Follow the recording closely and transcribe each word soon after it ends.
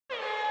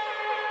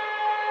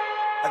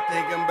I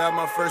thinking about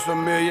my first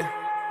 1 million.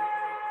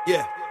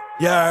 Yeah,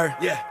 yeah,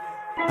 yeah,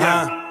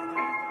 yeah.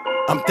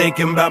 I'm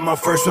thinking about my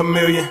first 1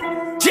 million.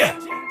 Yeah,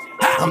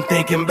 I'm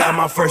thinking about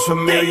my first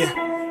 1 million.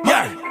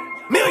 Yeah,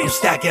 million. I'm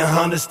stacking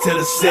hundreds to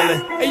the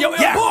ceiling. Hey yo,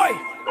 yeah. Boy,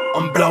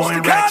 I'm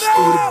blowing racks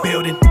through the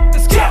building.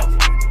 Yeah.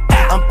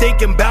 I'm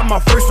thinking about my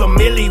first 1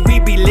 milli.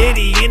 We be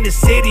litty in the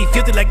city,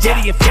 50 like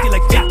Diddy and 50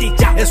 like 50.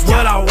 That's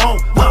what I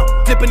want.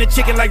 Flipping the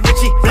chicken like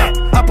Richie.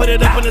 I put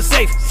it up in the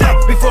safe.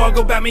 Before I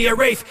go buy me a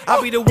Wraith,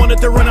 I'll be the one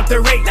that run up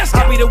the rate.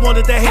 I'll be the one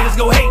that the haters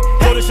go hate.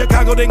 Go to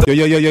Chicago, then go.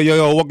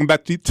 Yo. Welcome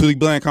back to the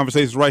Bland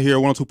Conversations right here,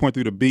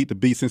 102.3 The Beat,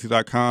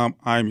 thebeatcincinnati.com.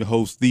 I'm your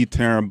host, the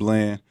Tarren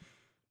Bland.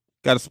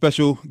 Got a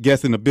special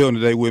guest in the building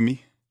today with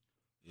me.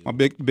 My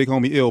big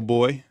homie, Ill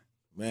Boy.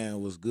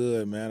 Man, what's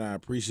good, man? I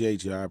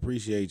appreciate you.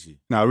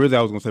 Now, really,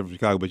 I was going to say from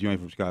Chicago, but you ain't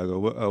from Chicago.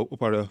 What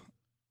part of?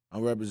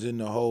 I'm representing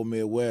the whole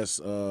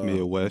Midwest.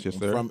 Midwest, yes,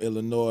 sir. I'm from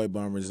Illinois,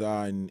 but I'm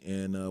residing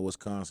in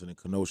Wisconsin, in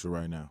Kenosha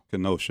right now.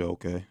 Kenosha,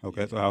 okay.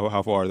 So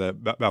how far is that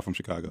about from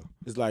Chicago?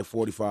 It's like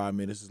 45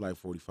 minutes. It's like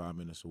 45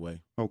 minutes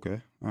away. Okay,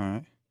 all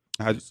right.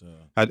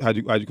 How'd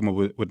you come up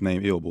with the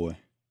name Ill Boy?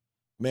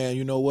 Man,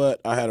 you know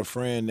what? I had a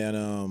friend that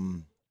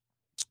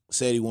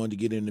said he wanted to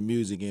get into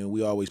music, and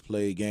we always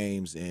played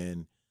games,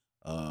 and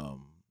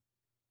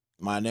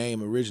my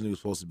name originally was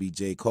supposed to be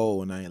J.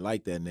 Cole, and I didn't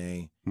like that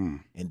name.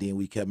 And then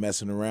we kept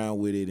messing around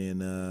with it,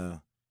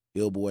 and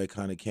Ill Boy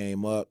kind of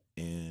came up,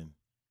 and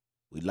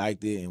we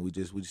liked it, and we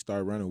just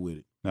started running with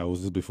it. Now,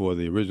 was this before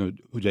the original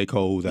J.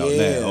 Cole was out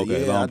now?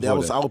 Okay, yeah. I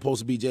was supposed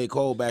to be J.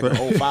 Cole back in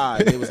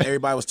 05.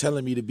 Everybody was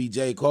telling me to be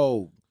J.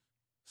 Cole.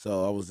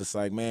 So I was just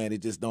like, man,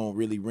 it just don't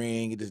really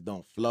ring. It just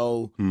don't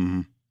flow.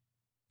 Mm-hmm.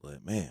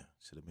 But, man,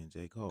 should have been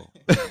J. Cole.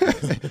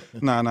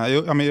 Nah.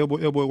 I mean,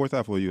 Ill Boy worked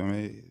out for you. I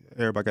mean,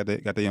 everybody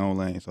got their own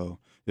lane. So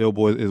Ill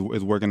Boy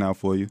is working out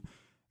for you.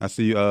 I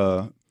see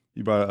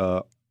you brought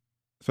a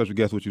special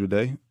guest with you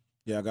today.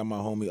 Yeah, I got my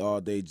homie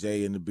All Day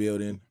Jay in the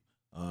building.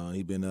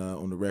 He been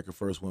on the record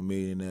first 1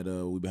 million that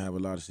we've been having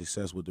a lot of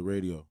success with the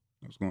radio.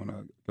 What's going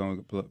on? Go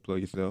on, plug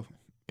yourself.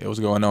 Yeah, what's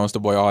going on? It's the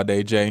boy All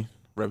Day Jay,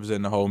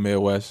 representing the whole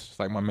Midwest. It's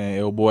like my man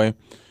Ill Boy.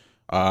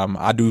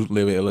 I do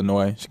live in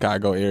Illinois,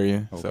 Chicago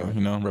area, so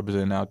I'm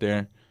representing out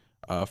there.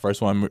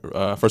 First 1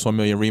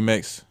 million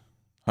remix,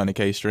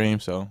 100K stream,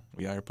 so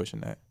we out here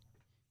pushing that.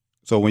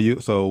 So when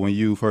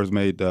you first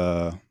made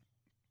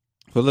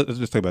so let's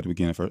just talk about the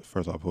beginning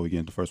first off before we get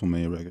into the first 1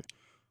 million record.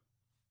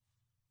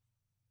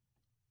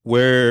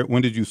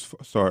 When did you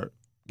start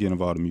getting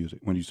involved in music?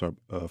 When did you start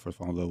first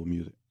falling in love with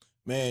music?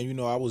 Man,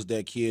 I was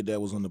that kid that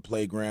was on the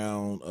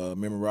playground,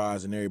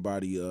 memorizing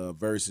everybody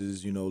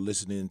verses,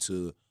 listening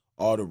to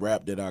all the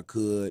rap that I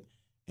could.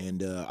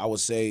 And I would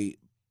say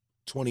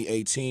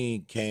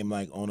 2018 came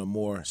like on a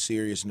more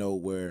serious note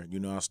where,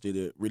 I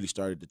really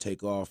started to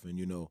take off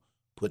and,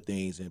 put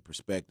things in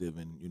perspective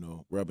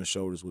and, rubbing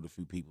shoulders with a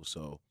few people.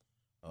 So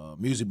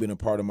music been a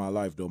part of my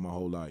life, though, my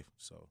whole life.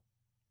 So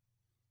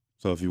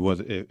if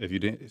you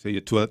didn't, say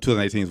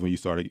 2018 is when you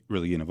started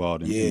really getting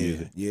involved in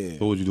music. Yeah.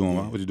 So what was you doing?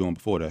 What was you doing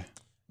before that?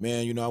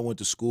 Man, I went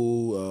to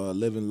school,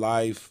 living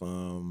life,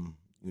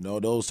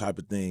 those type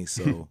of things.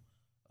 So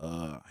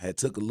had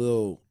took a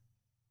little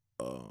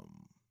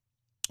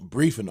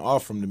briefing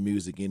off from the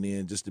music, and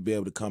then just to be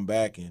able to come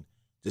back and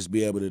just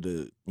be able to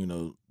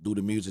do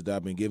the music that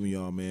I've been giving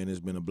y'all, man, it's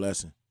been a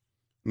blessing.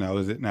 Now,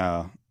 is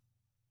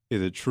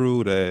it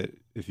true that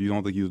if you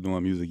don't think you was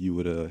doing music, you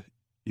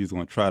was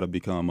going to try to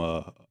become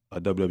a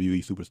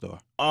WWE superstar?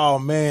 Oh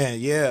man,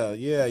 yeah.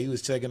 He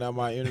was checking out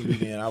my interview,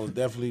 then I was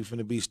definitely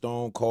finna be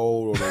Stone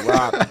Cold or The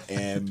Rock,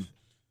 and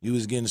you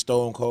was getting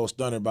Stone Cold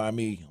stunned by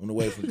me on the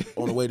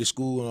way to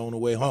school and on the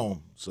way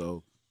home.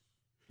 So,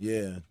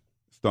 yeah.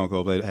 Stone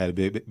Cold had a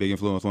big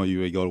influence on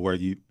you. You go to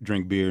work, you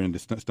drink beer, and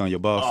just stun your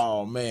boss.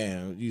 Oh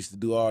man, we used to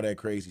do all that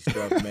crazy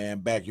stuff, man.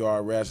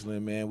 Backyard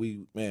wrestling, man.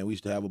 We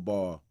used to have a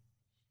ball.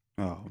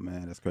 Oh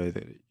man, that's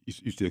crazy.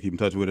 You still keep in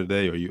touch with it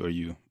today, or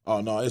you?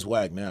 Oh no, it's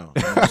whack now.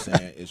 You know what I'm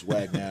saying? It's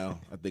whack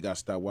now. I think I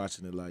stopped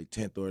watching it like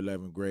 10th or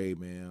 11th grade,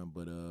 man.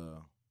 But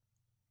the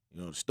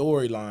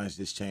storylines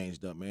just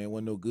changed up, man. It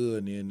wasn't no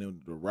good. And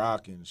then The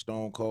Rock and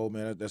Stone Cold,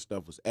 man, that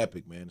stuff was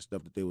epic, man. The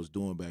stuff that they was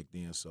doing back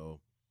then.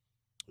 So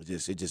it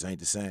just ain't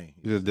the same.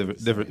 It's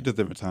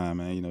different time,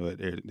 man.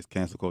 This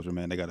cancel culture,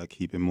 man. They gotta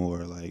keep it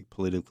more like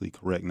politically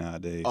correct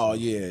nowadays. Oh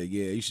yeah. It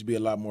used to be a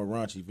lot more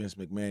raunchy. Vince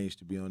McMahon used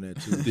to be on that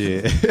too.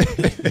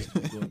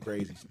 Yeah, doing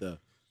crazy stuff.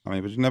 I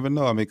mean, but you never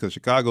know. Because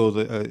Chicago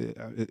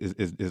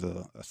is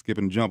a skip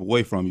and jump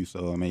away from you.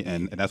 So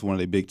and that's one of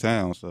their big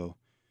towns. So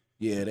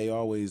yeah, they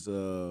always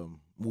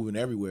moving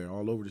everywhere,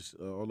 all over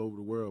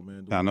the world,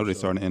 man. I know they're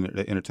starting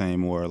to entertain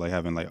more, like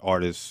having like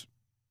artists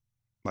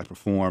like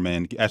perform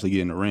and actually get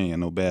in the ring. I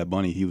know Bad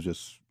Bunny, he was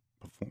just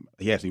perform.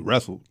 He actually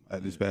wrestled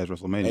at this past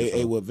WrestleMania.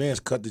 Hey, well,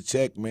 Vince, cut the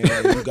check, man.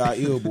 You got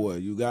Ill Boy.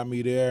 You got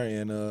me there,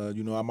 and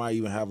I might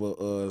even have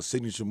a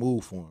signature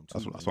move for him.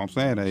 That's what I'm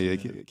saying. Hey,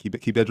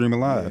 keep that dream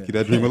alive. Yeah. Keep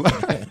that dream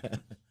alive.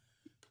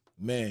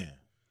 Man.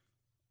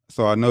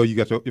 So I know you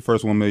got your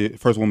first 1 million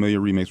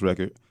remix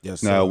record.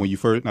 Yes. Now, sir. when you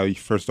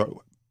first start,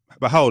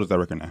 but how old is that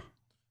record now?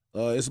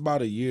 It's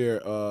about a year.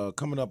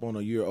 Coming up on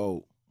a year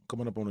old.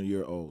 Coming up on a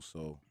year old.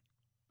 So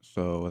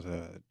was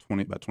that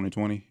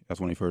 2020? That's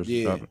when he first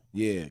Yeah, dropped it.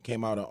 yeah.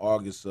 Came out in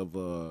August of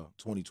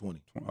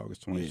 2020.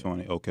 August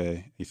 2020. Yeah.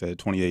 Okay. He said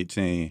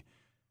 2018.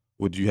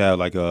 Would you have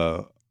like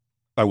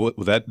what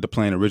was that the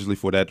plan originally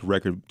for that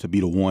record to be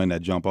the one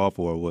that jump off,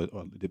 or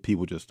did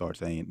people just start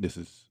saying this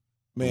is?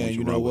 Man,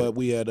 you know what?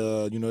 We had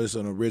it's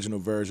an original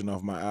version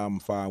of my album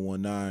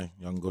 519.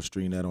 Y'all can go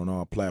stream that on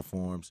all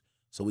platforms.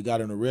 So we got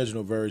an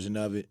original version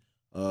of it.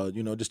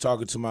 Just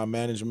talking to my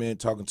management,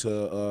 talking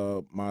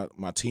to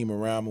my team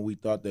around me, we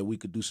thought that we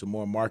could do some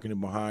more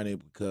marketing behind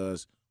it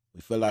because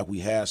we felt like we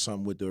had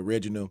something with the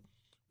original.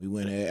 We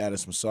went ahead, added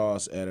some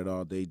sauce, added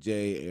All Day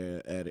J,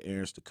 added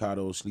Aaron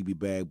Staccato, Sleepy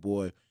Bag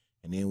Boy,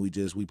 and then we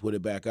put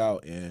it back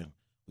out, and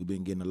we've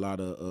been getting a lot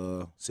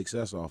of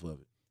success off of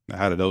it. Now,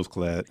 how did those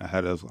class?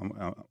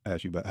 I'll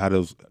ask you about how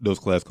those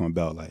class come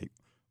about? Like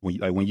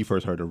when you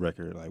first heard the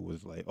record, like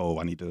was like, oh,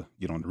 I need to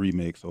get on the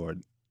remix, or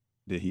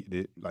did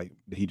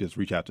he just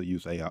reach out to you,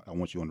 say I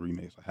want you on the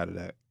remix? How did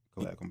that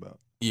collab come about?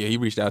 Yeah, he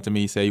reached out to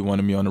me, said he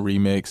wanted me on the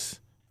remix.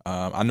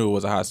 I knew it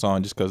was a hot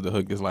song just because the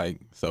hook is like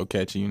so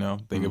catchy, you know.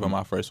 Think about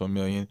my first 1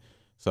 million.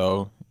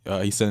 So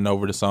he sent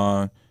over the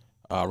song,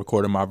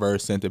 recorded my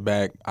verse, sent it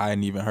back. I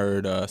hadn't even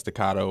heard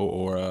Staccato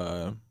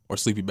or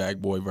Sleepy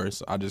Bag Boy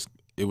verse.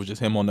 It was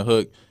just him on the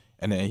hook,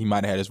 and then he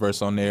might have had his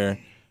verse on there.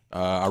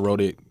 I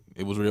wrote it.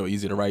 It was real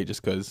easy to write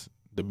just because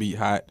the beat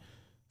hot.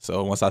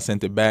 So once I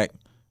sent it back,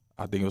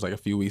 I think it was like a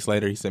few weeks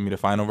later, he sent me the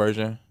final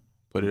version,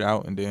 put it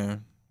out, and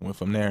then went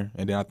from there.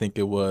 And then I think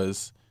it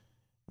was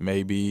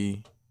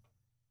maybe,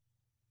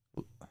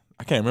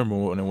 I can't remember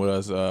when it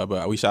was,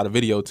 but we shot a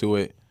video to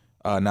it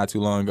not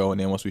too long ago. And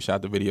then once we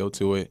shot the video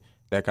to it,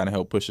 that kind of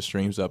helped push the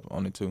streams up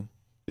on it too.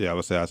 Yeah, I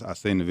would say I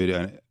seen the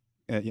video.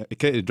 And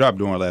it dropped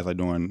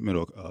during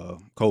middle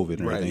of COVID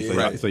and everything.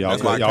 Yeah, so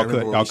y'all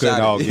couldn't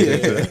all get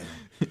into it.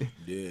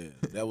 Yeah,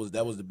 that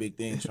was the big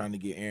thing, trying to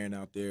get Aaron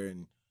out there,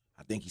 and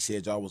I think he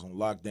said y'all was on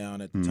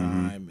lockdown at the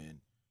time,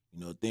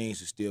 and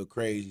things are still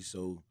crazy,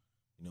 so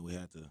we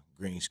had to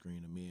green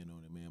screen him in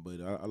on it, man.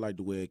 But I like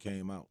the way it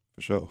came out.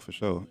 For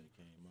sure.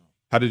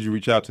 How did you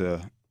reach out to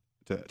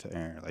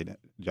Aaron? Like, did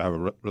you have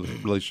a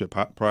relationship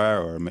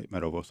prior, or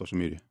met over social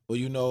media?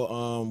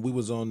 Well, we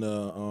was on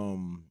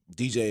the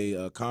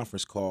DJ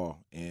conference call,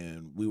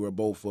 and we were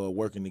both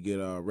working to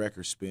get our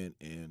record spent,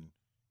 and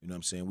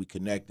we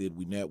connected,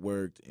 we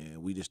networked,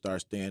 and we just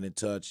started staying in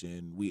touch,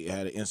 and we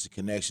had an instant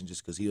connection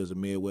just because he was a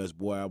Midwest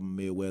boy, I'm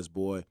a Midwest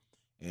boy,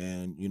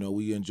 and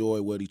we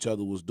enjoyed what each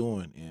other was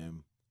doing,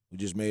 and we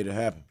just made it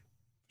happen.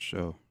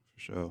 For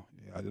sure.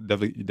 Yeah, you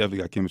definitely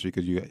got chemistry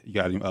because you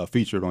got him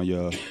featured on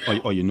your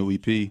new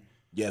EP.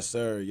 Yes,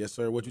 sir.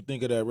 What you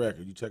think of that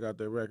record? You check out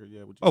that record?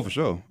 Yeah. For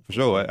sure.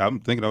 I'm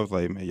thinking. I was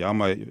like, man, y'all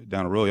might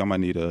down the road, y'all might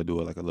need to do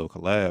a little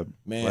collab.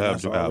 Man,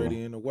 that's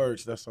already in the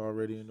works.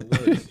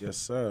 Yes,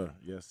 sir.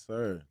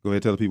 Go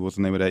ahead, tell the people what's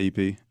the name of that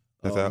EP.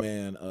 That's out.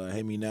 Man,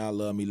 Hate Me Now,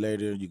 Love Me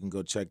Later. You can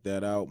go check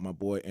that out. My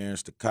boy Aaron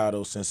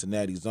Staccato,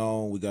 Cincinnati's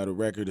own. We got a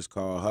record. It's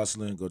called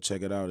Hustling. Go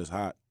check it out. It's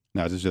hot.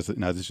 Now is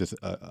this just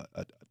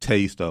a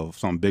taste of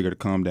something bigger to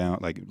come down,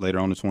 like later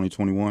on in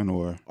 2021,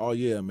 or? Oh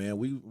yeah, man.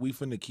 We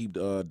finna keep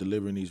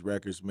delivering these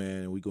records,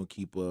 man, and we gonna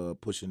keep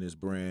pushing this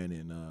brand,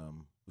 and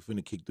we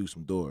finna kick through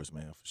some doors,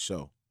 man, for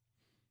sure.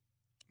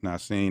 Now I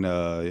seen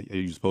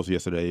you just posted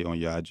yesterday on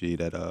your IG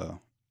that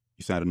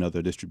you signed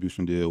another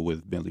distribution deal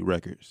with Bentley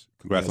Records.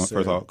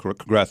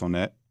 Congrats on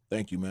that.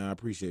 Thank you, man. I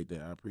appreciate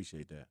that.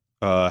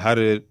 How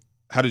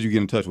did you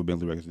get in touch with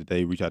Bentley Records? Did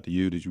they reach out to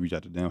you? Did you reach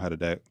out to them? How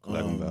did that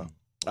collab about?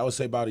 I would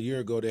say about a year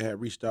ago they had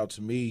reached out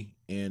to me,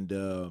 and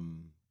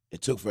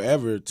it took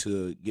forever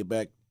to get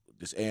back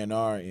this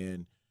A&R,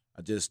 and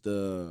I just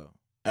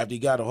after he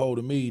got a hold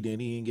of me, then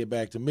he didn't get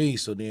back to me,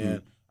 so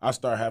then I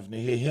started having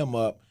to hit him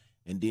up,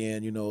 and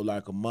then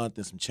like a month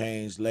and some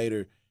change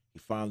later, he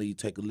finally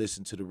take a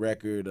listen to the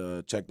record,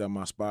 checked out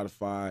my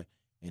Spotify,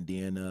 and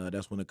then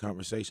that's when the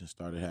conversation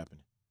started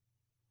happening.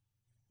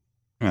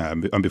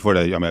 And before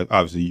that, I mean,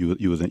 obviously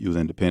you was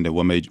independent.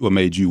 What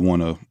made you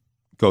want to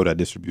go that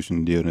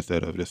distribution deal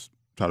instead of just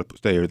try to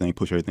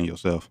push everything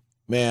yourself?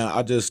 Man,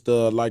 I just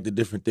like the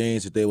different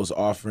things that they was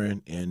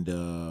offering,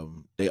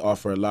 and they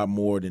offer a lot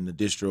more than the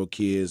distro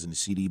kids and the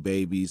CD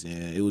babies,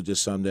 and it was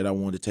just something that I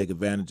wanted to take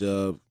advantage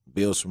of,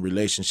 build some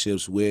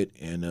relationships with,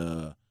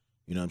 and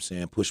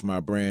push my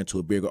brand to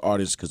a bigger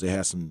audience because they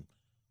had some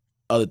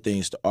other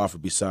things to offer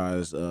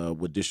besides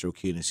what distro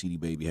kid and CD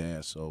baby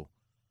has. So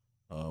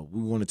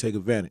we want to take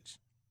advantage.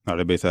 Are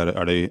they based out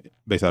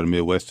of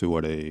Midwest too? Or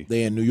are they?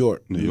 They in New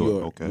York. New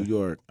York. Okay. New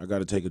York. I got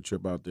to take a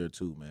trip out there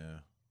too,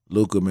 man.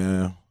 Luca,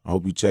 man. I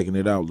hope you checking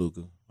it out,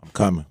 Luca. I'm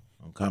coming.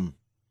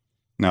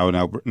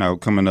 Now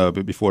coming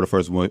up before the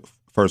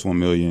first 1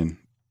 million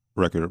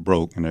record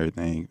broke and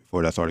everything.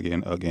 Before that started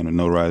getting the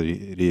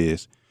notoriety it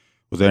is.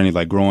 Was there any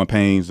like growing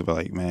pains of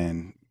like,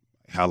 man,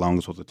 how long is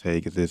it supposed to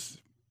take? Is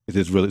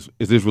this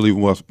really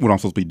what I'm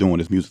supposed to be doing?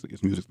 This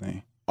music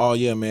thing. Oh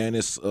yeah, man.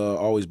 It's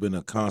always been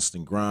a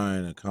constant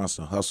grind, a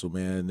constant hustle,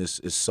 man.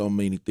 It's so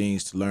many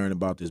things to learn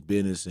about this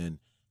business, and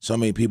so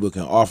many people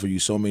can offer you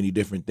so many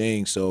different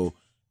things. So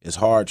it's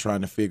hard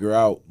trying to figure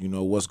out, you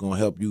know, what's going to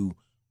help you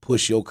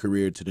push your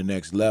career to the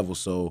next level.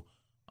 So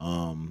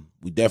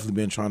we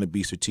definitely been trying to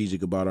be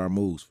strategic about our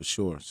moves for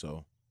sure.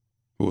 So.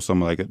 Or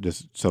some like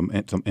just some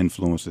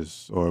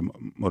influences or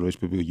motivation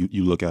people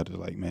you look at,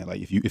 like, man,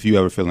 like if you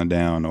ever feeling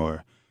down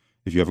or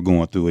if you ever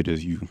going through it,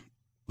 just you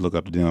look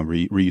up to them,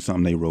 read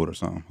something they wrote or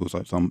something. Who's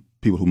like some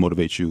people who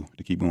motivate you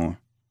to keep going.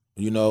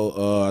 You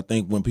know, I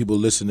think when people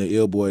listen to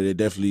Ill Boy, they're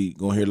definitely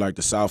gonna hear like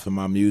the South in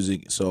my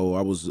music. So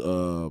I was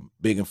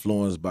big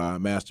influenced by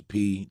Master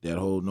P, that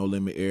whole No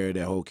Limit era,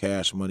 that whole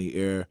Cash Money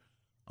era.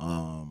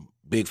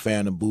 Big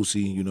fan of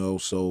Boosie, you know.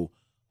 So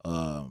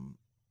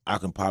I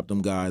can pop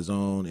them guys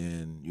on,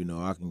 and you know,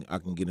 I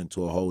can get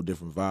into a whole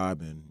different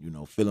vibe, and you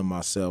know, feeling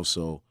myself.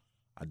 So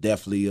I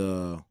definitely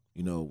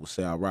you know, would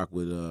say I rock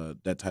with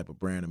that type of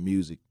brand of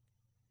music.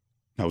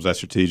 Now, was that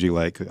strategic?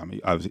 Like, I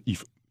mean, obviously, you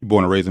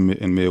born and raised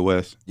in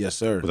Midwest. Yes,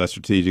 sir. Was that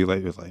strategic?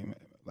 Like, it was like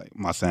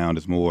my sound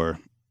is more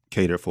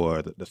catered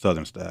for the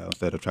Southern style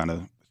instead of trying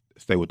to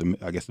stay with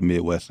the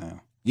Midwest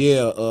sound.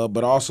 Yeah,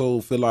 but I also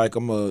feel like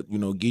I'm you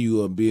know, give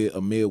you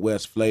a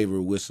Midwest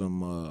flavor with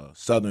some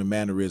Southern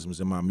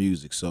mannerisms in my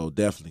music. So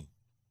definitely.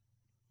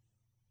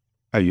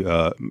 How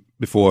you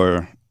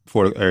before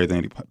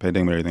everything,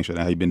 pandemic, everything shut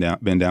down? How you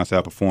been down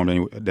south,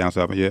 performed down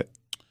south yet?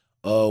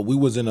 We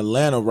was in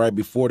Atlanta right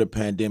before the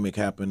pandemic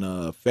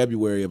happened,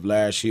 February of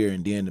last year,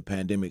 and then the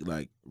pandemic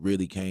like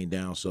really came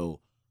down. So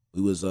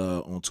we was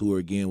on tour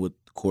again with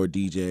core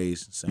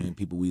DJs, same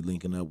people we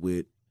linking up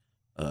with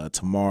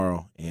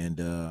tomorrow, and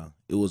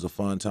it was a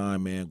fun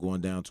time, man.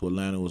 Going down to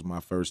Atlanta was my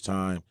first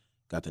time.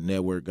 Got to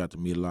network, got to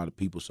meet a lot of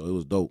people, so it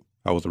was dope.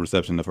 How was the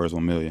reception the first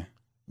 1 million?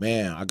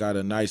 Man, I got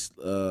a nice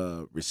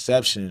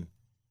reception,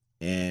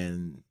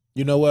 and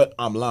you know what?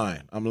 I'm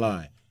lying.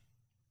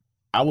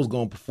 I was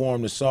gonna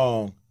perform the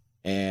song,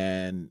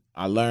 and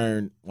I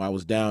learned when I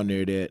was down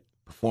there that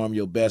perform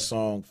your best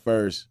song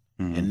first,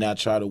 and not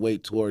try to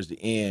wait towards the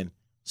end.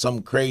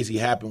 Something crazy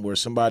happened where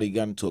somebody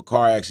got into a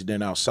car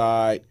accident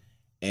outside,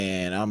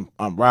 and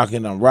I'm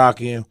rocking,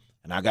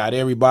 and I got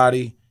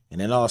everybody, and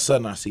then all of a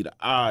sudden I see the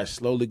eyes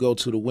slowly go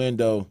to the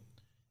window,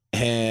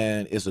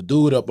 and it's a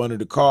dude up under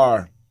the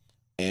car,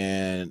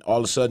 and all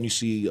of a sudden you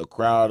see a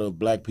crowd of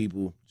black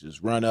people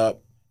just run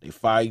up, they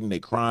fighting, they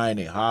crying,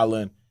 they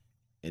hollering,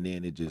 and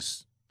then it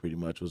just pretty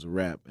much was a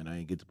wrap, and I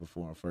didn't get to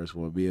perform first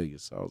 1 million.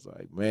 So I was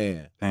like,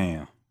 man,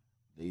 damn.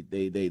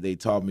 They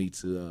taught me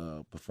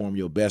to perform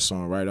your best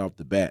song right off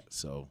the bat.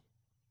 So.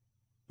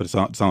 But it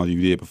sounds like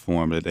you did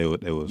perform that they was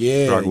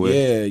struggling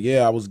with.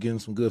 Yeah. I was getting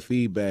some good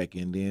feedback,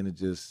 and then it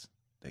just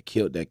that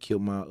killed my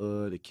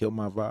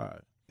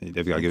vibe. You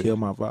definitely killed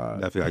my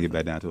vibe. Definitely gotta get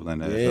back down to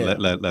Atlanta. Yeah. So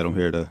let them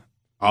hear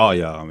all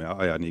y'all. I mean,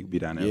 all y'all need to be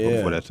down there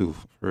before that too,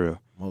 for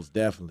real. Most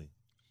definitely.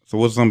 So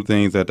what's some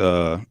things that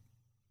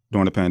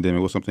during the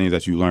pandemic, what's some things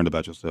that you learned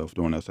about yourself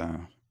during that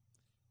time?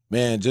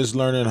 Man, just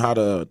learning how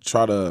to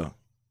try to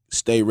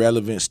stay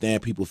relevant, stay in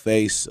people's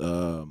face,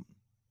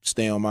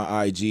 stay on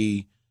my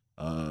IG.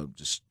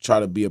 Just try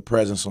to be a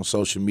presence on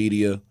social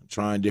media,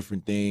 trying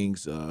different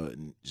things,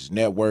 just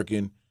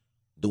networking,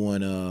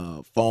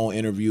 doing phone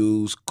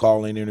interviews,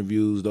 call-in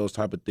interviews, those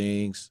type of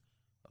things,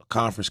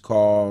 conference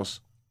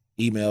calls,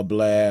 email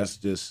blasts,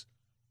 just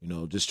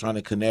trying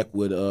to connect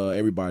with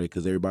everybody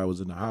because everybody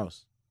was in the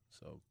house.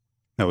 So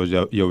that was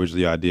your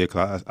original idea.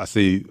 Cause I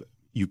see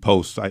you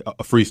post like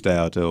a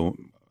freestyle to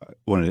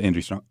one of the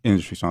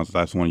industry songs.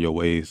 That's one of your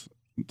ways,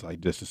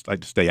 to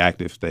stay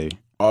active, stay.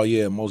 Oh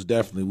yeah, most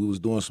definitely. We was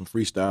doing some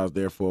freestyles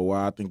there for a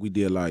while. I think we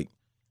did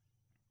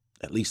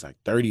at least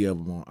 30 of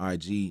them on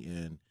IG,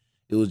 and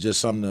it was just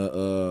something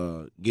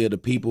to give the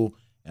people,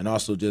 and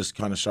also just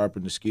kind of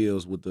sharpen the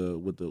skills with the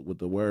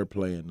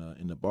wordplay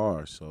in the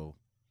bars. So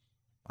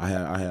I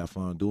had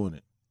fun doing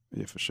it.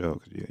 Yeah, for sure.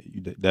 Cause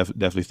you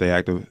definitely stay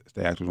active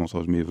on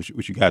social media,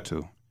 which you got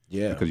to.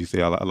 Yeah, because you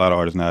see a lot of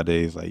artists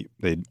nowadays, like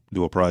they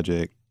do a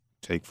project,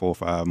 take 4 or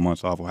 5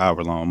 months off, or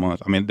however long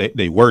months. I mean,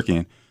 they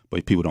working,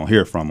 but people don't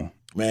hear from them.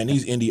 Man,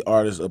 these indie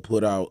artists will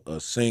put out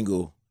a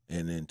single,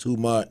 and in 2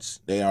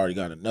 months they already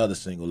got another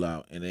single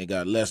out, and they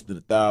got less than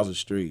 1,000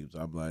 streams.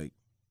 I'm like,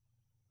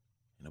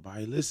 ain't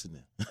nobody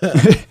listening.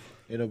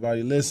 Ain't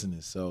nobody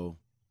listening. So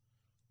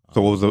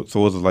what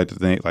was it like to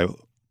think, like,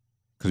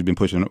 because you've been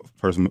pushing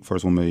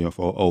first 1 million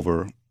for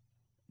over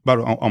about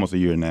almost a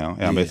year now,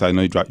 and yeah. I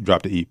know you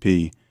dropped the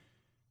EP.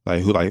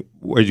 Like,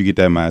 where'd you get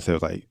that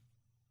mindset? Like,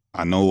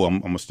 I know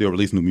I'm gonna still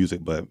release new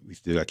music, but we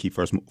still got to keep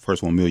first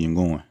 1 million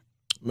going.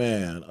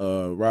 Man,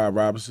 Rob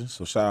Robinson.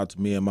 So shout out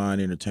to Me and Mine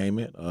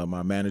Entertainment.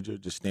 My manager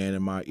just staying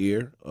in my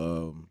ear,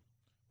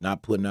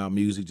 not putting out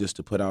music just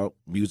to put out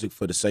music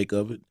for the sake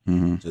of it.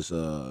 Mm-hmm. Just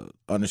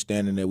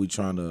understanding that we're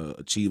trying to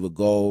achieve a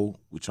goal.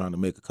 We're trying to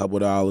make a couple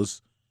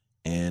dollars,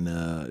 and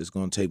it's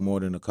going to take more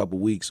than a couple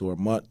weeks or a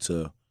month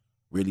to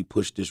really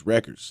push this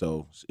record.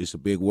 So it's a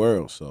big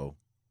world. So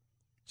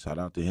shout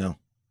out to him.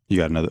 You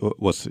got another?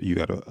 You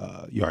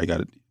already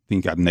got it.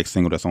 Think you got the next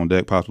single that's on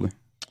deck possibly?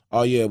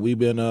 Oh yeah, we've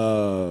been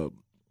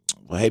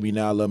Hate Me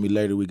Now, Love Me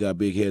Later. We got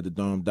Big Head, the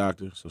Dome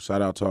Doctor. So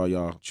shout out to all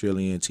y'all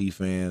Trillion T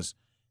fans.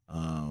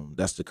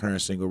 That's the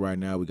current single right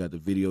now. We got the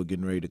video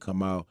getting ready to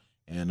come out.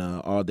 And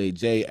All Day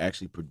J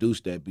actually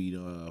produced that beat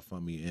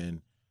for me.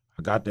 And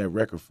I got that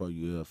record for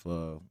you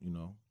for,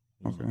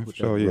 Okay, put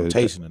sure, that yeah.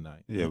 rotation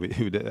tonight. Yeah, we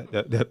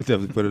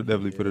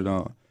definitely put it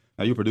on.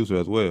 Now you a producer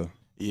as well.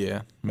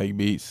 Yeah, make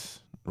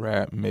beats,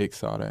 rap,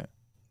 mix, all that.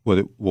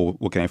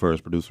 What came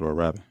first, producer or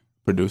rapping?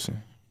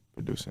 Producing,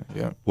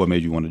 yeah. What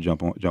made you want to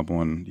jump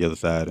on the other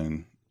side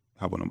and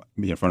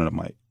be in front of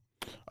the mic?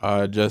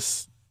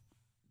 Just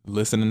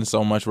listening to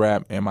so much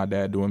rap and my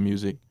dad doing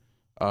music,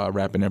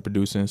 rapping and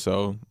producing.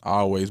 So I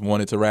always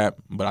wanted to rap,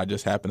 but I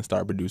just happened to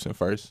start producing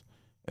first.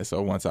 And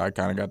so once I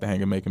kind of got the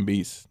hang of making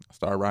beats, I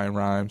started writing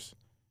rhymes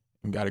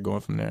and got it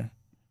going from there.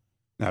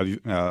 Now,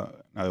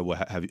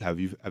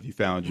 have you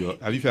found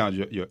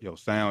your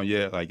sound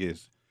yet? Like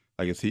is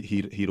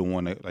he the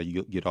one that like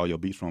you get all your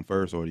beats from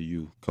first, or do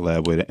you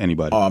collab with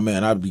anybody? Oh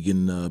man, I'd be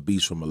getting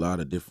beats from a lot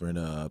of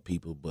different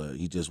people, but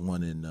he just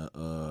one in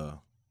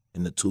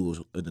the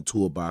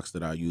toolbox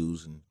that I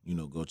use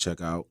and go check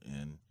out,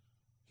 and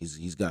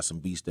he's got some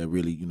beats that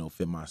really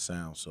fit my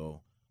sound, so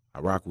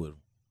I rock with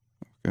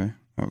him.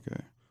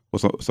 Okay. Well,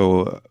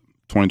 so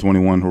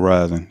 2021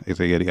 Horizon. They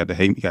say you got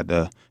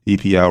the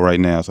EP out right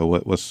now. So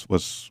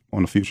what's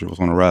on the future? What's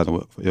on the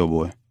horizon for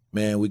Illboy?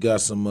 Man, we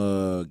got some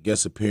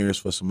guest appearance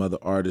for some other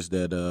artists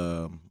that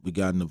we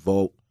got in the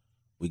vault.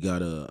 We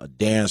got a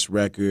dance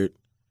record.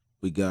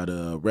 We got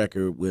a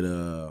record with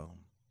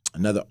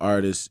another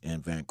artist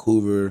in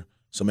Vancouver.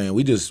 So man,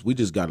 we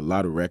just got a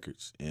lot of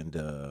records, and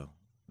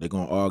they're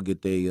gonna all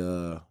get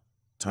their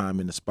time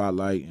in the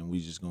spotlight, and we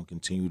just gonna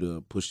continue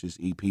to push this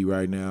EP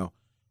right now,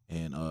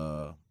 and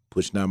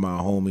push Not My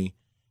Homie.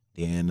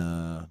 Then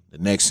the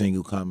next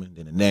single coming.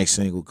 Then the next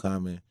single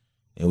coming.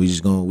 And we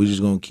just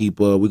gonna keep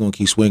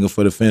swinging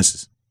for the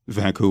fences.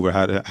 Vancouver.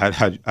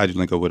 How'd you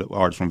link up with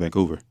artists from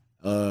Vancouver?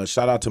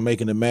 Shout out to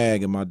Making the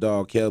Mag and my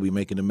dog Kelby,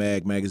 Making the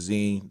Mag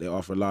magazine. They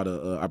offer a lot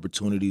of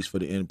opportunities for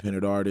the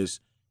independent artists,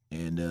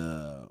 and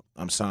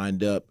I'm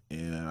signed up,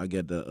 and I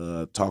get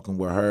to talking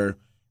with her,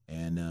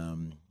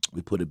 and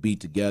we put a beat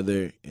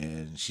together,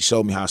 and she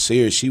showed me how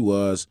serious she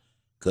was,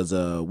 because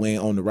we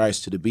ain't own the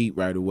rights to the beat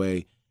right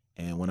away.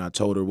 And when I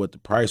told her what the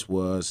price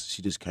was,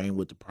 she just came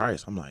with the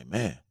price. I'm like,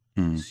 man.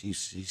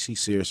 She's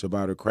serious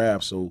about her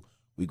craft, so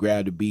we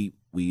grabbed the beat,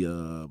 we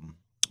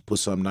put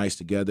something nice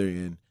together,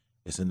 and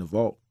it's in the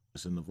vault.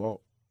 It's in the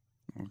vault.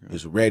 Okay.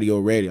 It's radio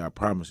ready. I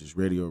promise. It's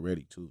radio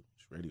ready too.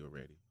 It's radio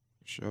ready.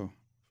 For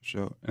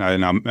sure.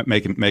 And I'm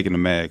making the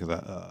mag,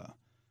 because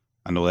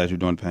I know last year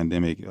during the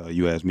pandemic,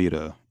 you asked me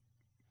to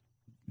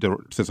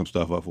set some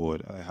stuff up for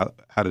it.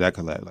 How did that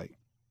collab? Like,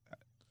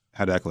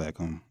 how did that collab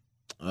come?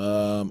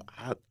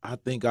 I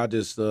think I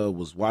just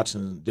was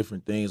watching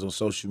different things on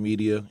social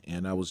media,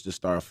 and I was just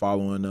started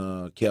following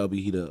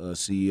Kelby, he the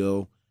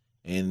CEO,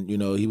 and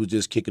he was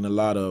just kicking a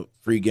lot of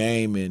free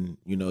game, and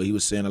he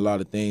was saying a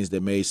lot of things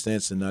that made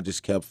sense, and I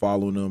just kept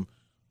following him,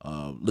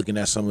 looking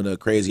at some of the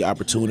crazy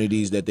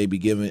opportunities that they be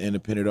giving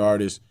independent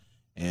artists,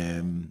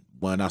 and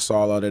when I saw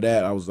all of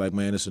that, I was like,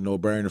 man, it's a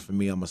no-brainer for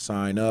me. I'm gonna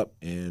sign up,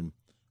 and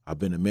I've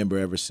been a member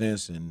ever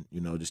since, and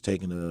just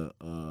taking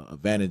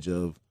advantage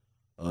of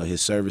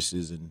his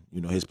services and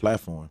his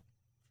platform.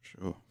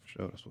 Sure.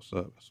 That's what's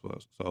up.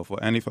 So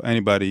for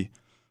anybody,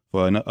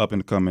 for an up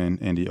and coming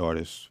indie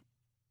artist,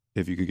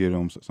 if you could give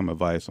them some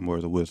advice, some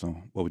words of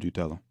wisdom, what would you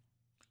tell them?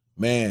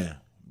 Man,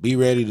 be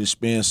ready to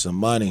spend some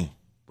money,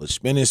 but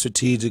spend it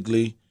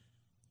strategically.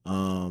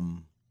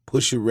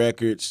 Push your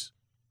records,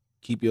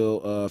 keep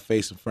your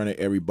face in front of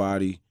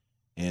everybody,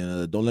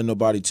 and don't let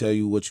nobody tell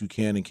you what you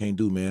can and can't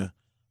do, man.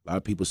 A lot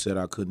of people said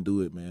I couldn't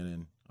do it, man,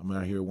 and I'm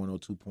out here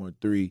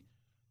 102.3.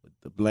 with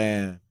the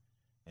Bland,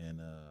 and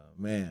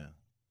man,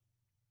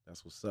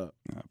 that's what's up.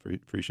 I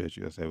appreciate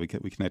you. I said we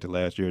connected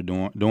last year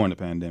during the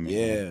pandemic.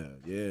 Yeah.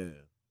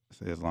 I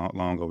said it's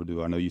long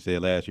overdue. I know you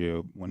said last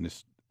year when the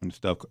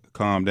stuff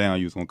calmed down,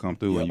 you was gonna come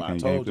through. Yeah, and you I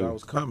told you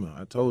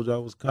I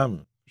was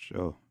coming.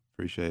 Sure,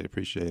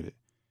 appreciate it.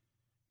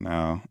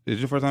 Now, is this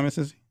your first time in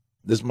Cincy?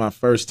 This is my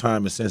first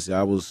time in Cincy. It's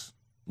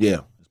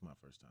my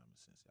first time in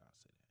Cincy. I'll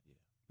say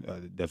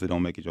that. Yeah. Definitely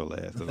don't make it your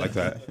last. 'Cause like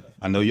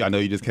I know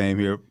you just came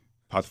here.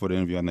 Possible for the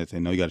interview, I say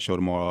no. You got a show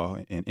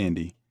tomorrow in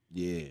Indy.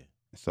 Yeah.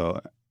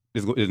 So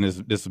this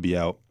will be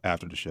out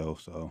after the show.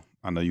 So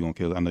I know you gonna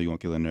kill. I know you gonna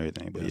kill it and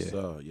everything. But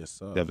Yes,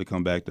 sir. Definitely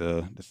come back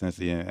to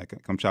Cincy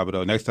and come chop it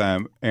up next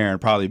time. Aaron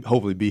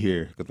hopefully be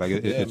here, because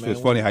it's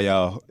funny how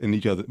y'all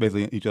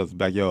basically in each other's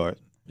backyard.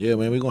 Yeah,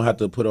 man, we're gonna have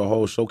to put a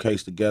whole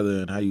showcase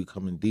together and how you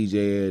come and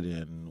DJ it,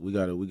 and we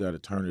gotta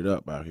turn it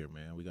up out here,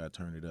 man. We gotta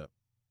turn it up.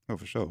 Oh,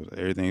 for sure.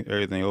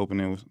 Everything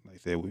opening. Like I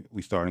said,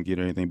 we starting to get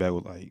everything back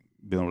with like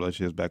building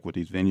relationships back with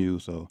these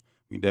venues. So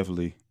we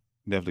definitely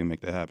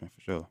make that happen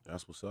for sure.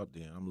 That's what's up,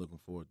 Dan. I'm looking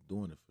forward to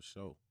doing it for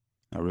sure.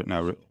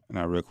 Now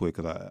real quick,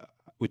 because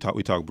we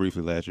talked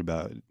briefly last year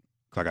about,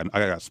 like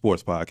I got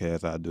sports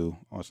podcasts I do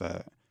on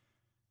side.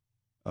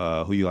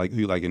 Who you like? Who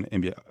you like in the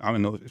NBA? I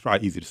don't know. It's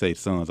probably easy to say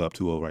Suns up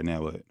 2-0 right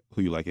now, but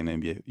who you like in the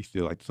NBA? You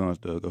still like the Suns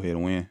to go ahead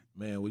and win?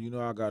 Man, well, you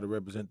know I got to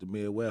represent the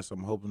Midwest.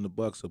 I'm hoping the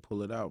Bucks will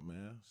pull it out,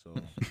 man. So,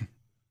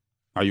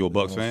 Are you a we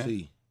Bucks gonna fan?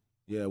 see.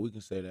 Yeah, we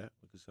can say that.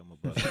 We can say I'm a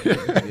Bucks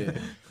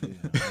fan. Yeah.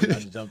 I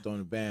just jumped on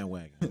the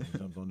bandwagon.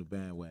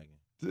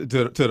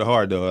 To the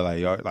heart though,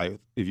 like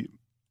if you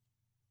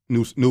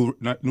new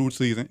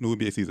season, new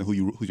NBA season,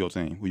 who's your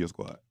team? Who your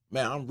squad?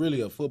 Man, I'm really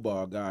a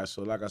football guy.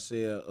 So, like I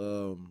said,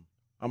 I'm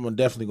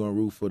definitely gonna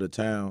root for the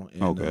town,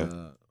 and Okay.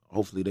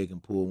 hopefully they can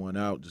pull one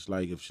out. Just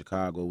like if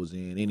Chicago was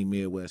in any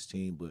Midwest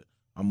team, but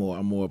I'm more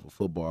of a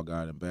football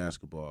guy than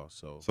basketball.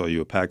 So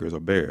you a Packers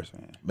or Bears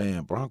fan?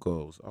 man,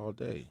 Broncos all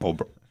day. Oh,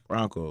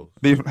 Broncos.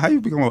 how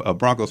you become a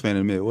Broncos fan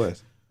in the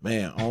Midwest?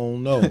 Man, I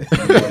don't know. You know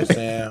what I'm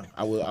saying?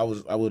 I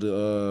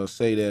would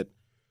say that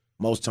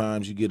most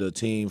times you get a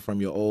team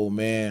from your old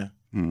man.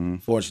 Mm-hmm.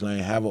 Fortunately, I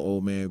didn't have an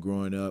old man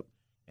growing up.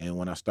 And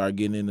when I started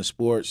getting into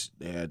sports,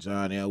 they had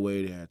John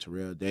Elway, they had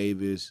Terrell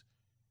Davis.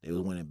 They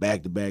was winning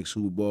back-to-back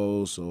Super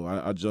Bowls. So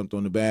I jumped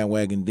on the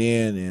bandwagon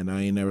then, and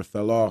I ain't never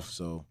fell off.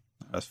 So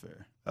That's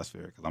fair.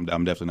 Because I'm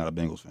definitely not a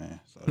Bengals fan.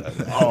 So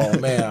oh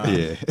man,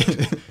 yeah.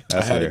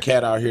 I had a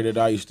cat out here that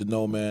I used to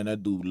know, man.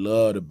 That dude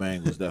loved the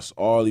Bengals. That's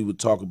all he would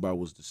talk about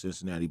was the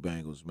Cincinnati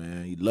Bengals,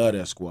 man. He loved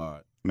that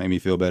squad. Made me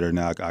feel better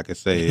now. I could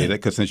say that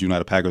because since you're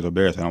not a Packers or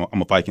Bears fan,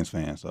 I'm a Vikings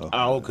fan. So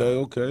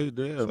Okay,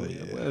 there, So,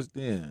 Midwest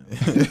then.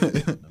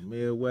 The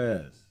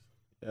Midwest.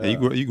 Yeah,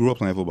 you grew up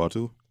playing football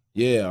too.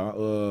 Yeah,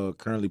 I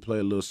currently play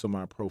a little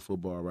semi-pro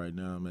football right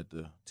now. I'm at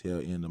the tail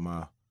end of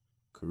my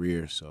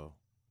career, so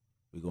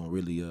we're gonna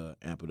really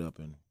amp it up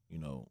and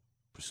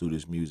pursue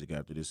this music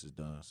after this is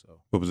done. So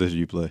What position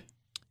you play?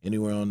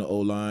 anywhere on the O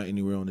line,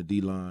 anywhere on the D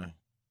line,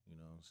 you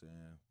know what I'm saying.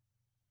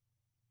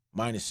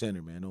 Minus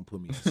center, man. Don't put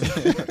me in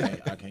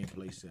center. I can't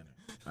play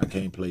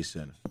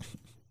center.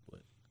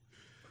 But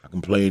I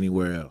can play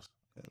anywhere else.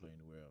 On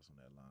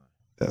that line.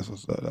 That's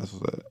what's up.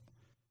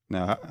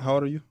 Now, how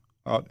old are you?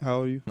 How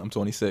old are you? I'm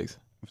 26.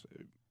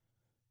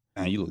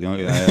 Man, you look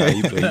younger.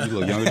 You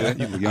look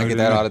younger. I get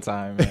that all the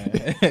time,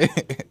 man.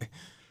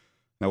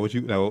 Now, I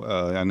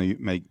know you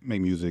make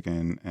music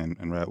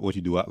and rap. What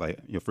you do out like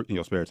in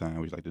your spare time?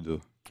 What you like to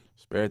do?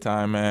 Spare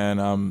time, man.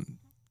 I'm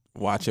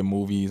watching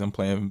movies. I'm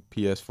playing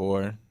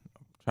PS4.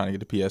 Trying to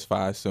get the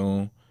PS5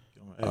 soon.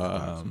 Get on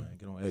Xbox, man.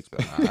 Get on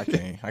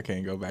Xbox. I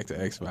can't go back to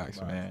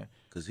Xbox, man.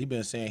 Cause he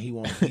been saying he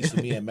want a piece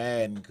of me and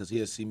Madden because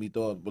he'll see me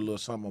throw up a little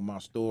something on my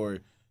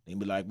story and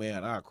be like,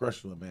 "Man, I'll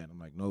crush you, man." I'm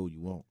like, "No,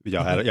 you won't."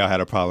 Y'all had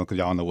a problem because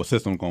y'all don't know what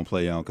system gonna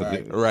play on.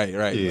 Right.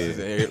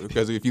 Yeah.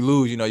 Because if you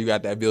lose, you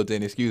got that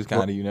built-in excuse,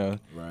 kind of.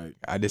 Right.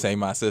 This ain't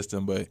my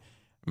system, but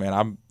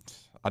man,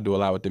 I do a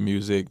lot with the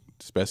music,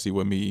 especially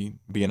with me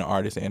being an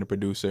artist and a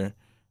producer,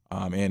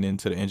 and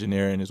into the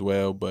engineering as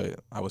well. But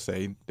I would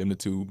say them the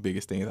two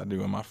biggest things I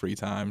do in my free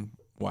time: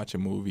 watching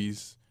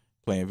movies,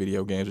 playing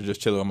video games, or just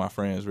chilling with my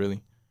friends.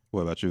 Really.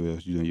 What about you?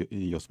 You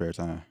in your spare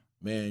time?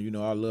 Man,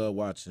 I love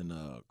watching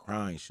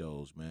crime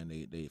shows, man.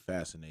 They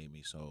fascinate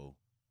me. So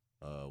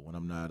when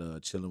I'm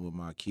not chilling with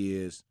my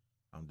kids,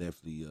 I'm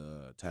definitely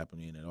tapping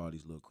in at all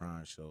these little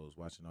crime shows,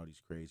 watching all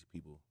these crazy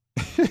people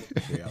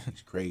carry out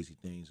these crazy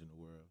things in the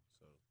world.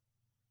 So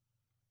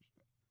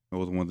What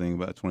was one thing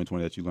about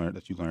 2020 that you learned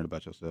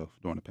about yourself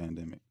during the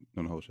pandemic,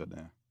 during the whole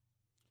shutdown?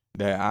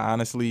 That I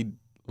honestly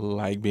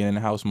like being in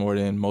the house more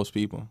than most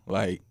people.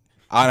 Like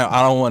I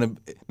don't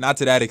want to, not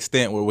to that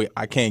extent where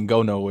I can't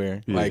go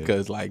nowhere. Yeah. Like,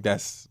 cause like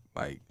that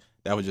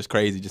was just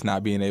crazy, just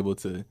not being able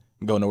to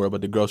go nowhere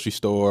but the grocery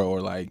store or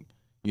like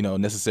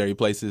necessary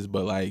places.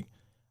 But like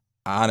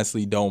I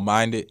honestly don't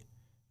mind it,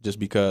 just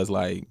because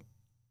like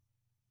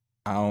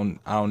I don't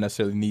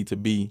necessarily need to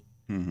be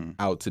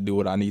out to do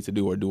what I need to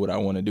do or do what I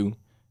want to do.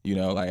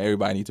 Like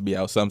everybody needs to be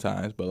out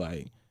sometimes, but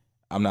like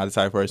I'm not the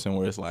type of person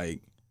where it's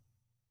like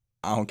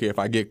I don't care if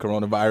I get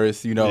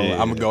coronavirus,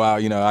 I'm gonna go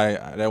out,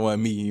 that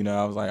wasn't me,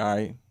 I was like, all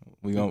right,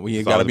 we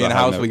gotta be in the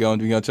house, we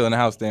gonna chill in the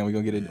house, then we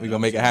gonna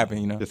make it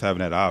happen, Just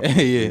having that option.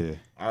 Yeah.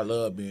 I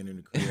love being in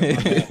the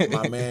crib.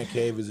 My man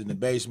cave is in the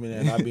basement,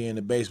 and I be in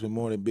the basement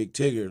more than Big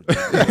Tigger.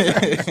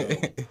 So,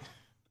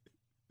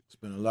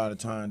 spend a lot of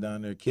time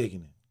down there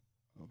kicking it.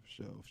 For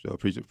sure.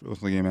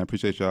 Once again, man,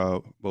 appreciate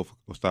y'all both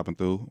for stopping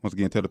through. Once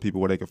again, tell the people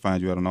where they can find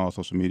you at on all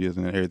social medias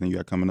and everything you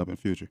got coming up in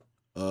the future.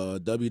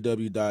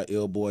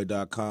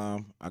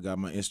 www.illboy.com. I got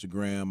my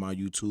Instagram, my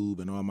YouTube,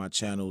 and all my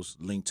channels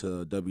linked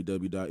to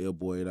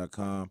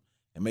www.illboy.com.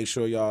 And make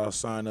sure y'all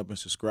sign up and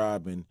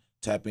subscribe and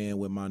tap in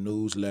with my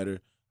newsletter.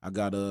 I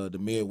got the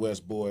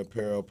Midwest Boy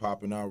apparel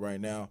popping out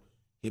right now.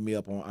 Hit me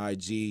up on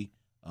IG.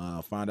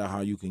 Find out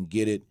how you can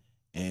get it,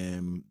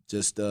 and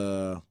just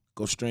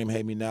go stream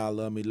Hate Me Now,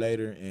 Love Me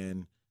Later,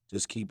 and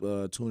just keep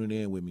tuning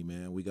in with me,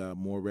 man. We got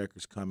more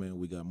records coming.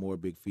 We got more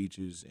big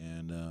features,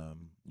 and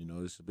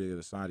this is a big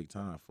exciting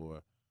time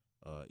for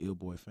Ill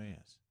Boy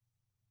fans.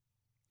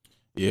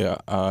 Yeah,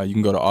 you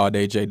can go to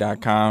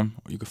alldayj.com,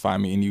 or you can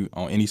find me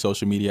on any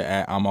social media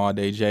at I'm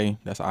alldayj.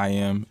 That's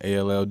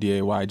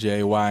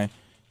IMALLDAYJAY.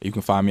 You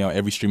can find me on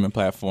every streaming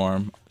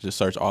platform. Just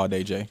search All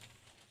Day J.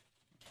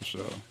 For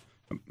sure.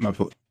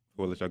 Before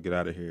I let y'all get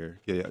out of here,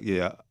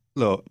 yeah,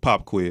 little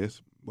pop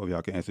quiz. Both of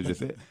y'all can answer.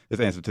 Just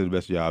answer to the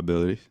best of y'all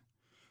abilities.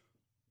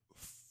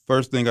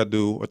 First thing I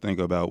do or think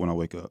about when I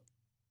wake up.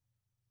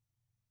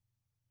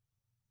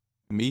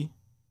 Me?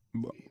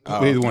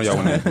 Either one of y'all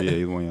want to answer. Yeah,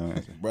 either one of y'all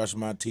answer. Brush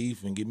my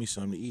teeth and give me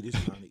something to eat.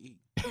 It's time to eat.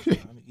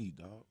 It's time to eat,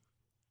 dog.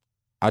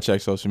 I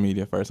check social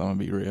media first. I'm gonna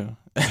be real.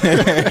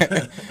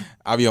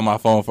 I'll be on my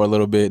phone for a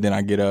little bit, then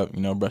I get up,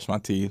 brush my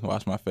teeth,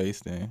 wash my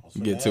face, then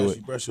get to it.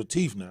 You brush your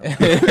teeth now.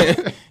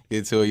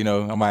 Get to it.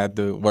 I might have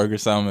to work or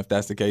something. If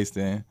that's the case,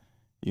 then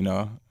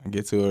I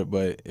get to it.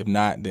 But if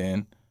not,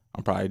 then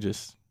I'm probably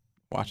just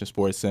watching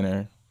Sports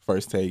Center,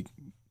 First Take,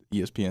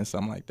 ESPN,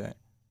 something like that.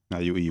 Now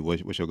you eat.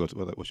 What's your go-to?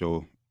 What's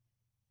your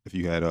if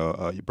you had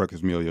your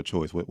breakfast meal, your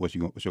choice? What's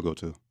your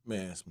go-to?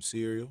 Man, some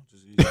cereal.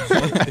 Just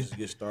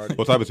get started.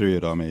 What type of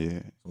cereal, though? I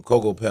mean, some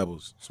Cocoa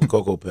Pebbles. Some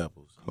Cocoa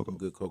Pebbles. Some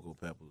good Cocoa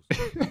Pebbles.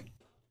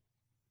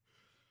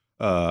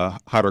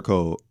 Hot or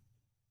cold?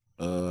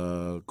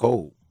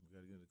 Cold. You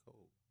gotta get it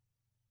cold.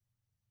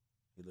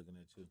 He looking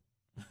at you.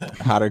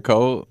 Hot or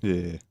cold?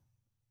 Yeah.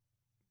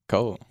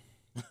 Cold.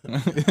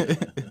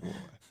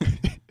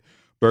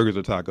 Burgers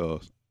or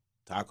tacos?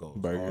 Tacos.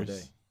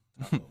 Burgers.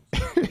 All day.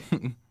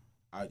 Tacos.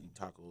 I eat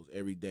tacos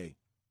every day.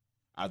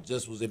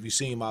 If you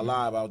seen my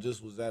live, I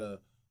just was at a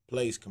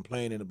place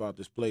complaining about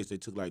this place. They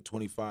took like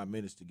 25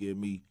 minutes to give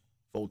me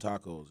 4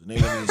 tacos. And they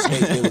didn't even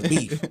steak, it was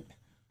beef.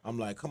 I'm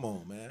like, come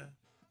on, man.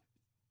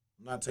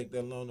 I'm not take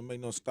that long to make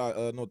no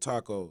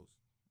tacos.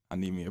 I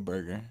need me a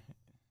burger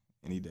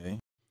any day.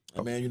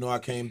 And man, I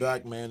came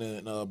back, man,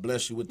 and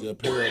bless you with the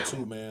apparel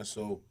too, man.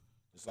 So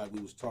it's like we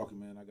was talking,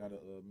 man. I got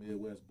a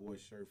Midwest boy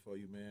shirt for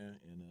you, man.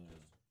 And I'm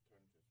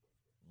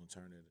gonna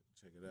turn it,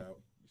 check it out.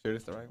 You sure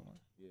it's the right one?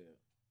 Yeah.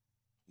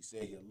 He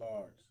said you're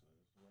large.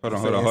 Hold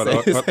on.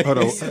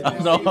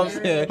 No, I'm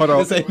saying. Hold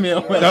on. Say me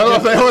Hold on.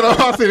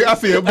 I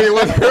see a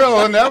Midwest girl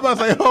on there. I'm about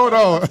to say, hold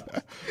on.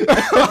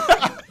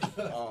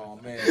 Oh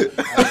man, I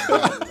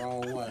got the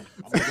wrong one.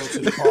 I'm gonna go to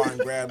the car and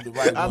grab the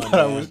right one.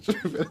 I was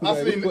tripping.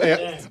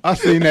 I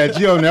seen that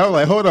G on there. I was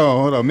like, hold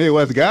on,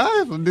 Midwest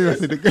guys.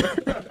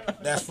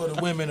 That's for the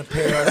women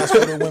apparel.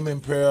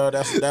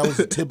 That was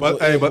the typical.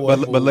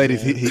 But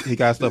ladies, he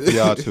got stuff for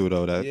y'all too,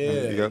 though.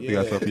 He got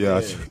stuff for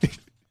y'all too.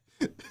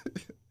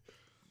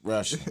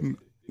 Russian,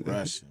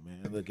 man.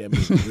 Look at me.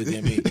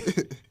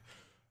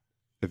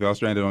 If y'all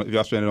stranded on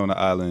the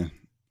island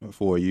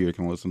for a year,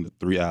 can we listen to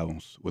 3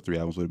 albums? What 3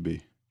 albums would it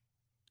be?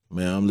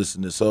 Man, I'm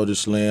listening to Soulja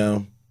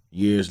Slim.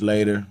 Years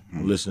later,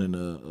 I'm listening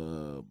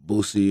to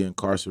Boosie,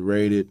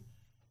 Incarcerated,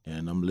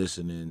 and I'm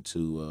listening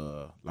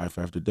to Life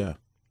After Death,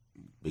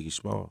 Biggie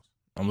Smalls.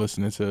 I'm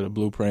listening to The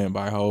Blueprint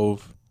by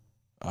Hove,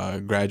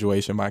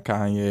 Graduation by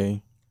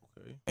Kanye,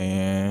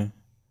 and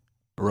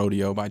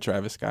Rodeo by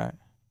Travis Scott.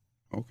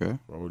 Okay.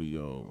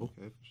 Rodeo.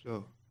 Okay, for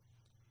sure.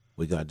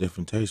 We got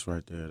different tastes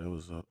right there. That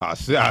was I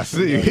see. A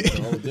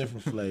whole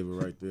different flavor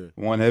right there.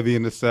 One heavy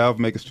in the South,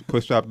 make a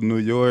quick stop to New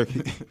York.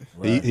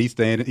 Right. He's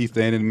staying in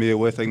the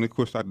Midwest, taking a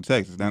quick stop to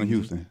Texas, down in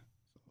Houston.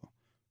 So,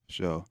 for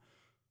sure.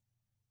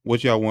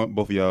 What y'all want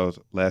both of y'all's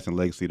lasting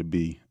legacy to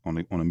be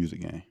on a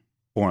music game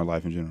or in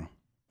life in general?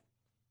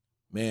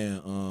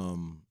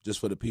 Man, just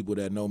for the people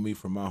that know me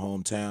from my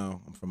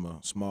hometown, I'm from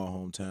a small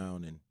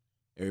hometown, and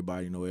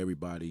everybody know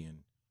everybody, and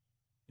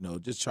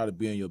just try to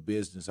be in your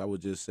business. I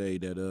would just say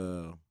that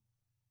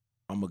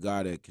I'm a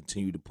guy that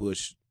continue to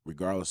push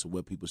regardless of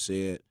what people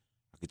said.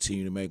 I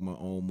continue to make my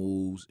own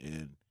moves,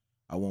 and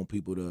I want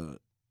people to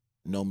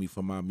know me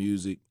for my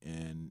music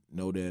and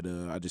know that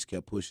I just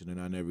kept pushing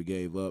and I never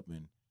gave up.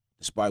 And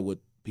despite what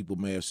people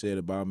may have said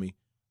about me,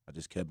 I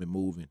just kept it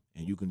moving.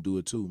 And you can do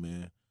it too,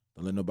 man.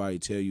 Don't let nobody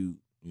tell you,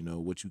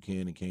 what you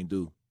can and can't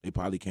do. They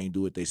probably can't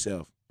do it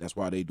themselves. That's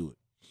why they do it.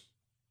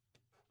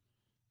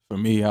 For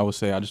me, I would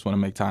say I just want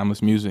to make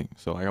timeless music.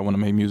 So I want to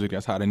make music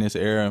that's hot in this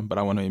era, but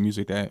I want to make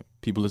music that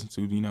people listen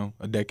to,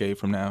 a decade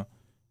from now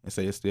and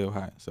say it's still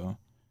hot. So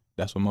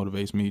that's what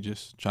motivates me,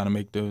 just trying to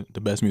make the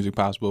best music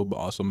possible, but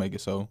also make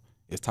it so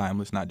it's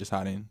timeless, not just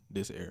hot in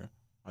this era.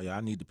 Oh yeah,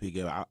 I need to pick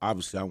it up.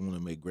 Obviously, I want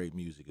to make great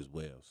music as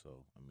well. So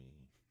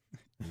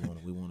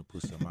we want to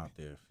put something out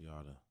there for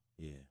y'all to,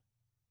 yeah.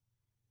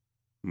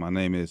 My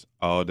name is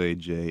All Day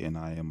J, and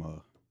I am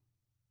a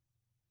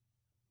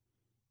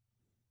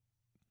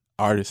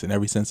artist in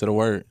every sense of the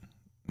word.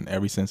 In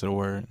every sense of the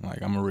word.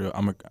 Like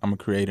I'm a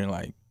creator.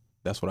 Like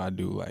that's what I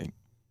do. Like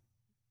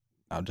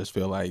I just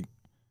feel like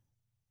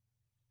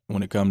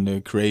when it comes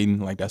to creating,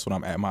 like that's when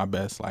I'm at my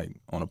best, like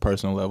on a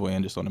personal level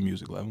and just on a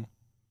music level.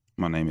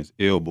 My name is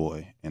Ill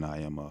Boy, and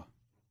I'm an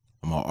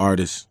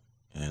artist,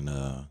 and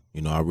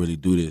I really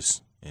do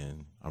this,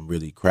 and I'm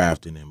really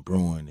crafting and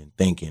brewing and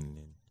thinking,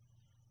 and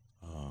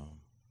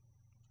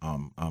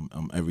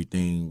I'm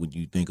everything what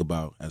you think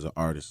about as an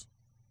artist.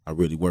 I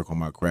really work on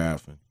my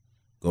craft and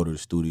go to the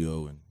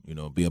studio and,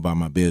 be about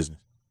my business.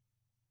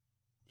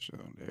 Sure,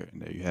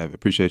 there you have it.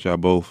 Appreciate y'all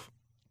both.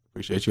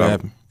 Appreciate you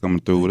having me. Coming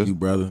through with us. Thank you,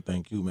 brother.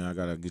 Thank you, man. I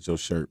got to get your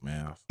shirt,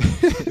 man.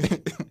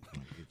 Get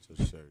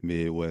your shirt.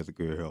 Midwest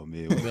girl,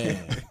 Midwest.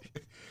 Man.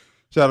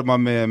 Shout out to my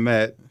man,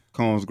 Matt.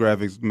 Combs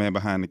Graphics, man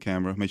behind the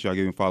camera. Make sure I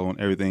give him a follow on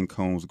everything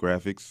Combs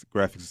Graphics.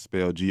 Graphics is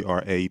spelled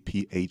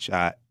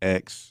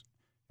Graphix.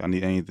 Y'all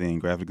need anything,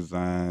 graphic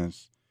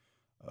designs,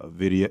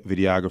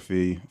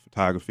 videography,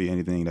 photography,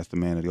 anything, that's the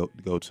man to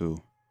go to.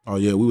 Oh,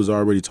 yeah, we was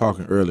already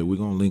talking earlier. We're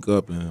going to link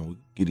up and we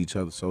get each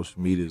other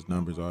social medias,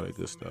 numbers, all that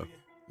good stuff.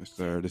 Yes,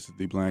 sir. This is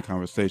the Bland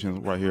Conversations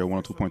right here at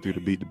 102.3 The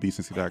Beat,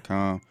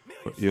 thebeatcincinnati.com.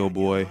 For Ill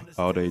Boy,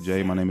 All Day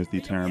J, my name is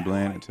Tarren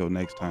Bland. Until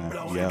next time,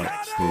 we out.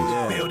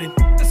 Peace.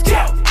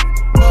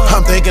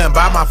 I'm thinking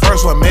about my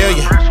first 1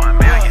 million.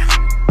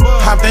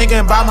 I'm thinking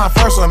about my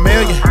first 1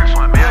 million.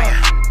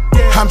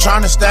 I'm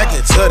trying to stack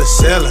it to the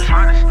ceiling.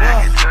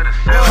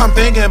 I'm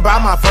thinking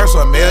about my first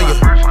 1 million.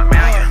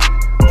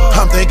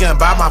 I'm thinking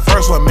about my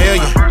first 1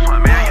 million.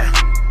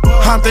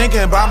 I'm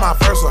thinking about my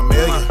first 1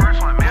 million.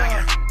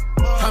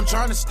 I'm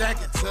trying to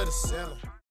stack it to the ceiling.